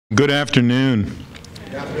Good afternoon.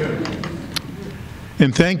 Good afternoon.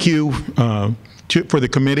 And thank you for the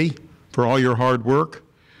committee for all your hard work.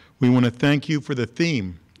 We want to thank you for the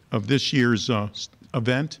theme of this year's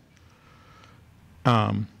event.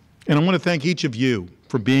 And I want to thank each of you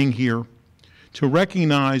for being here to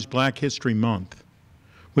recognize Black History Month,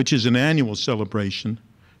 which is an annual celebration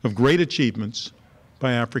of great achievements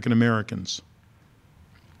by African Americans.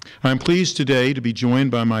 I'm pleased today to be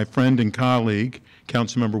joined by my friend and colleague,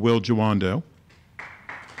 Councilmember Will Jawando.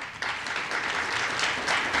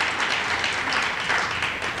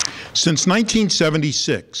 Since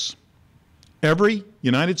 1976, every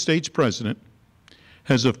United States president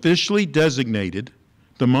has officially designated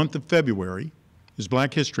the month of February as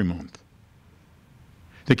Black History Month.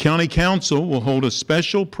 The County Council will hold a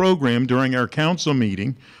special program during our council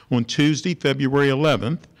meeting on Tuesday, February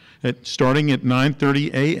 11th, starting at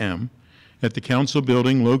 9:30 a.m. at the Council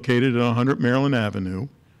Building located at 100 Maryland Avenue.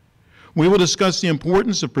 We will discuss the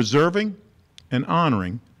importance of preserving and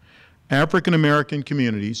honoring African American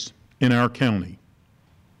communities in our county.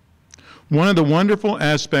 One of the wonderful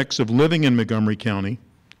aspects of living in Montgomery County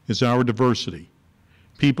is our diversity.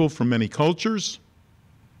 People from many cultures,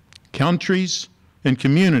 countries, and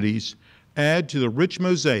communities add to the rich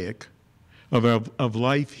mosaic of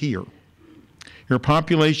life here. Our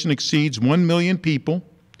population exceeds 1 million people,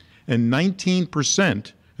 and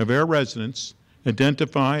 19% of our residents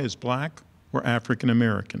identify as Black or African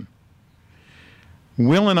American.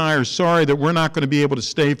 Will and I are sorry that we're not going to be able to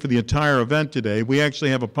stay for the entire event today. We actually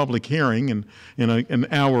have a public hearing in an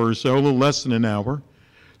hour or so, a little less than an hour,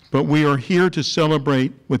 but we are here to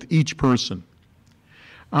celebrate with each person.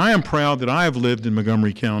 I am proud that I have lived in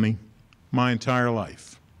Montgomery County my entire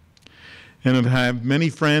life, and have had many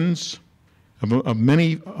friends from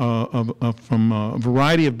a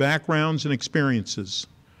variety of backgrounds and experiences.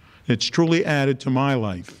 It's truly added to my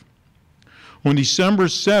life. On December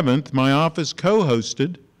 7th, my office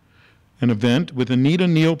co-hosted an event with Anita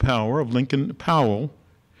Neal Powell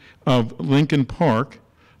of Lincoln Park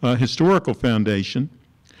Historical Foundation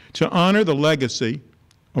to honor the legacy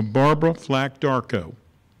of Barbara Flack Darko,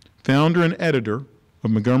 founder and editor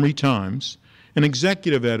of Montgomery Times and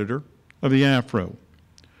executive editor of the Afro.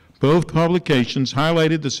 Both publications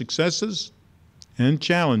highlighted the successes and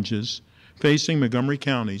challenges facing Montgomery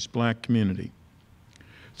County's Black community.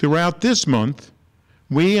 Throughout this month,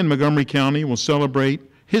 we in Montgomery County will celebrate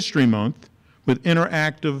History Month with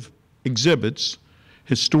interactive exhibits,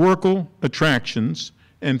 historical attractions,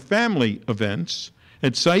 and family events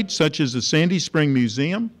at sites such as the Sandy Spring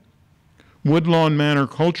Museum, Woodlawn Manor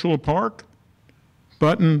Cultural Park,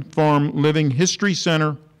 Button Farm Living History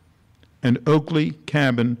Center, and Oakley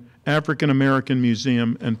Cabin African American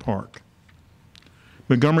Museum and Park.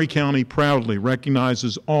 Montgomery County proudly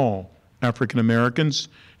recognizes all African Americans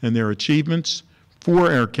and their achievements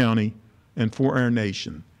for our county and for our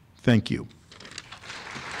nation. Thank you.